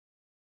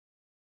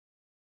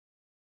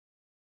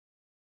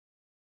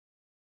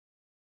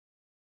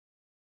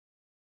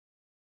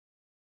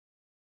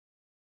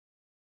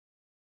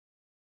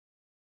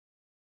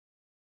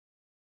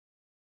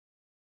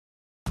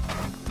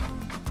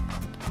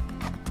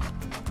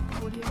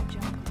Okay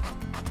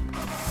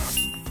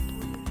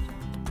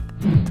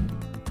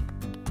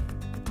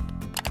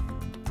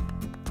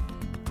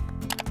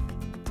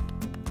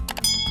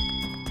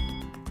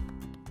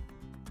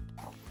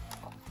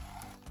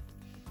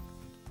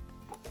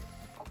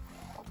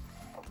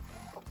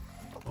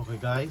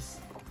guys,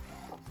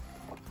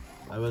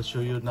 I will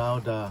show you now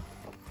the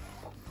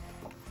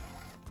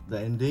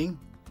ending.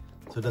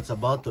 So that's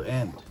about to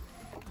end.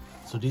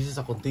 So this is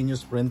a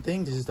continuous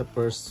printing. This is the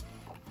first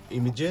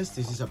images.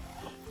 This is a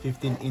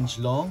 15-inch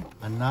long,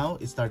 and now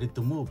it started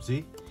to move.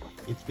 See,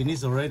 it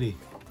finished already,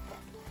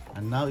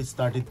 and now it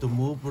started to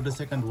move for the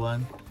second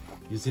one.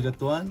 You see that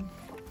one?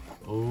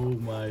 Oh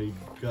my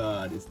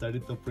god, it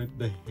started to print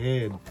the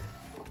head.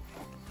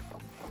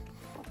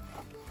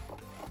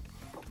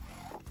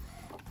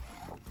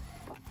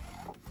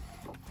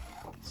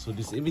 So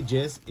this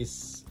images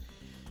is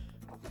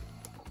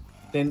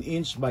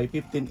 10-inch by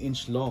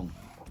 15-inch long.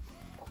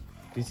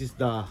 This is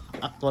the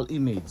actual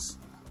image.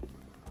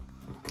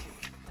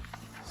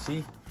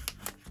 See?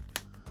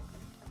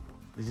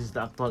 This is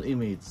the actual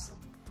image.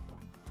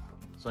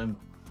 So I'm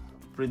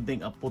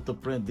printing a photo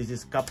print. This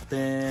is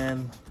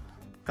Captain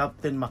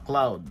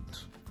McLaud.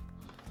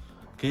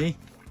 Okay?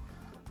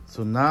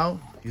 So now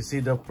you see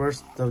the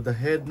first of the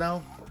head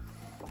now.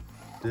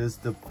 There's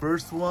the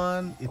first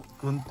one. It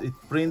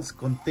prints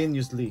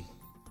continuously.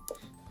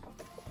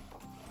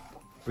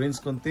 Prints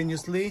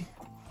continuously.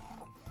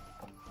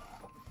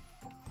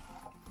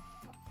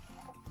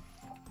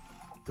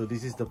 So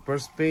this is the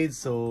first page.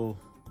 So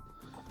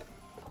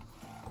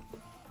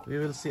we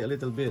will see a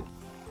little bit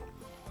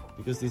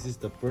because this is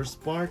the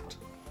first part.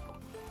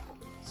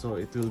 So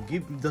it will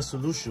give the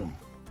solution.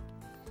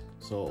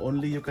 So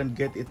only you can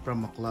get it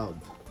from McLaud.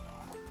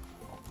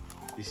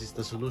 This is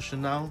the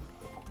solution now.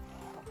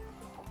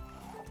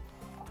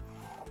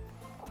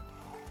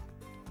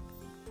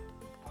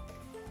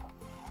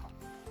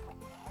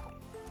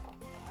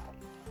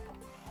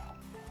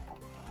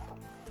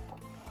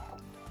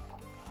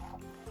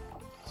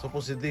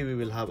 Supposedly we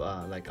will have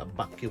like a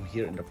vacuum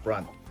here in the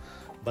front,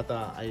 but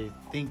I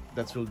think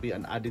that will be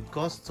an added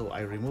cost, so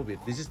I remove it.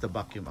 This is the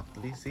vacuum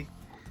actually. See,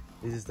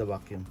 this is the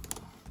vacuum,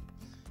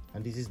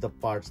 and this is the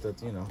parts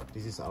that, you know,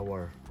 this is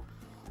our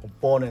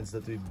components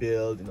that we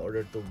build in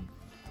order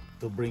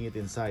to bring it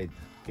inside.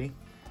 Okay,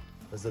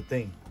 that's the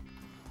thing,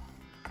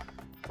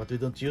 but we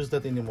don't use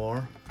that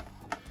anymore.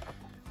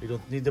 We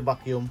don't need the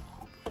vacuum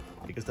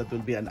because that will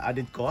be an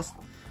added cost.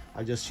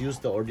 I just use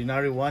the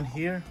ordinary one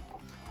here.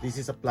 This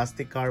is a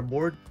plastic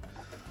cardboard,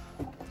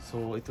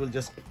 so it will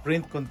just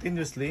print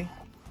continuously.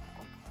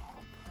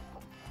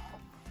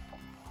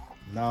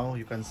 Now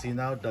you can see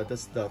now that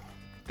that's the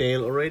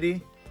tail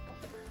already.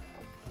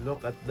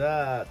 Look at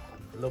that,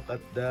 look at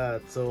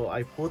that. So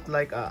I put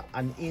like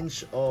an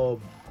inch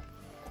of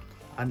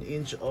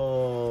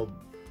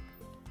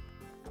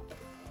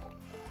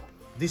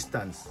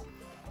distance.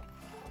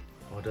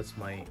 Oh, that's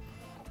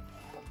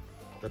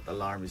that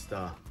alarm is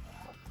the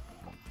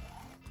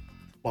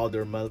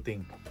powder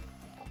melting.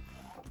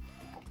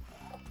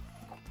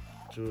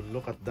 So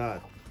look at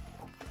that,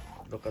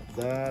 look at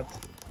that.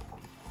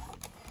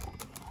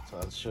 So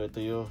I'll show it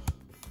to you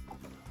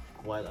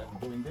while I'm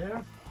doing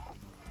there.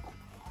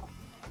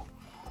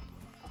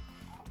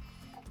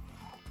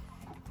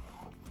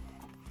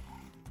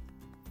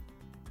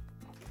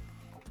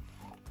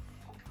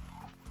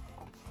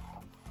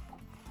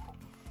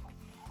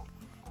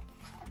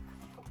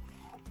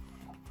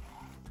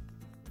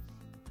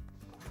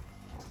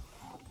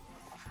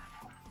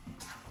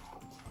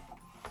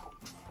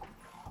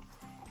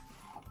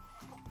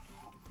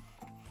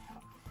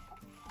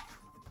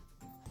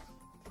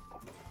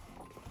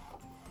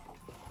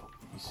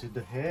 See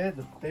the head,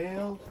 the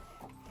tail.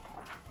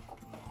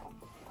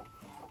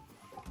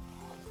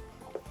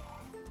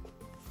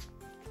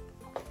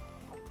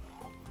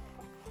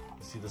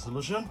 See the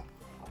solution?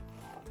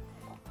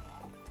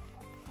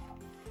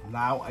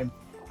 Now I'm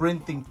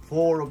printing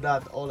 4 of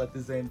that all at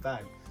the same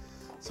time.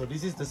 So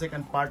this is the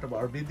second part of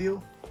our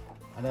video,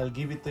 and I'll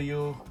give it to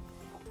you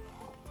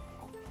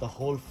the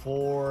whole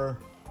 4.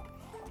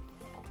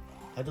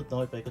 I don't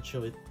know if I could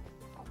show it,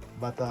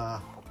 but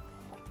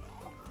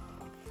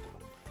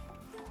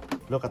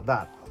look at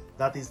that.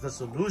 That is the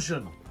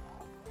solution.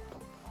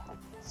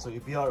 So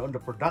if you are on the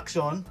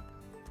production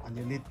and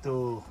you need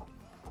to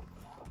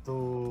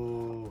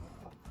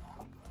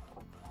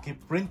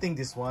keep printing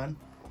this one,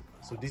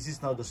 so this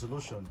is now the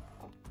solution.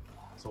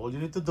 So all you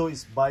need to do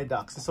is buy the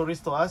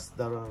accessories to us,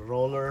 the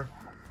roller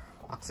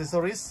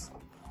accessories,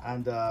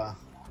 and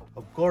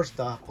of course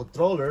the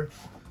controller,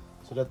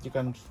 so that you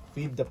can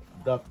feed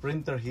the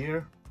printer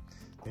here.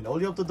 And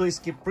all you have to do is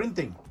keep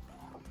printing.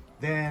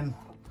 Then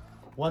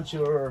once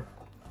you're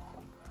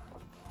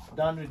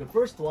done with the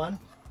first one,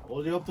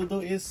 all you have to do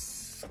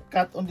is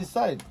cut on the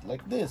side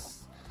like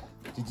this.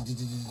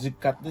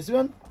 Cut this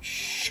one.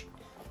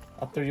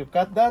 After you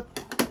cut that,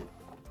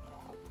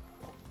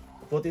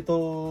 put it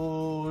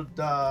to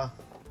the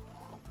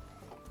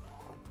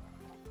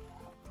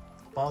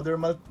powder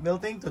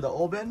melting to the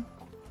oven.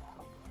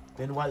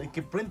 Then while you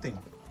keep printing.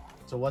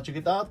 So once you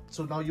get out,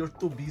 so now you're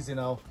too busy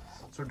now.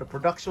 So the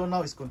production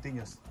now is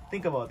continuous.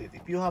 Think about it.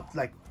 If you have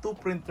like 2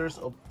 printers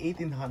of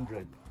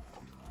 1800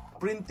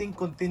 printing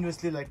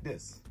continuously like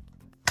this,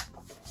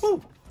 woo,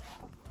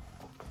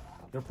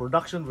 your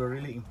production will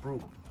really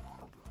improve.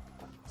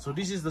 So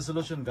this is the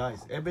solution,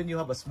 guys. Even you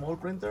have a small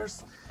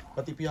printers,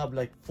 but if you have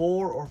like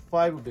 4 or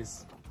 5 of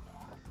this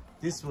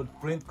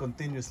would print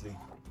continuously.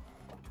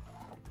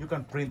 You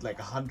can print like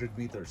 100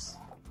 meters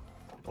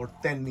or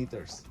 10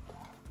 meters.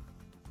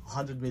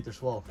 100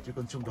 meters, wow, you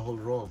consume the whole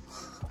roll.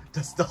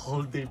 That's the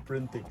whole day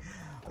printing.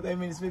 But I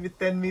mean, it's maybe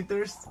 10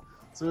 meters,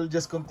 so we'll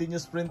just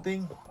continuous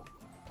printing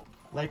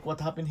like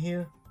what happened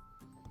here.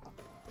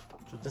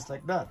 So just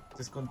like that,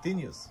 just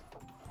continuous.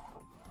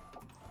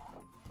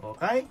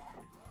 Okay,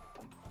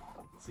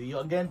 see you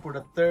again for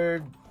the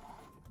third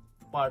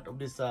part of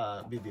this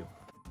video.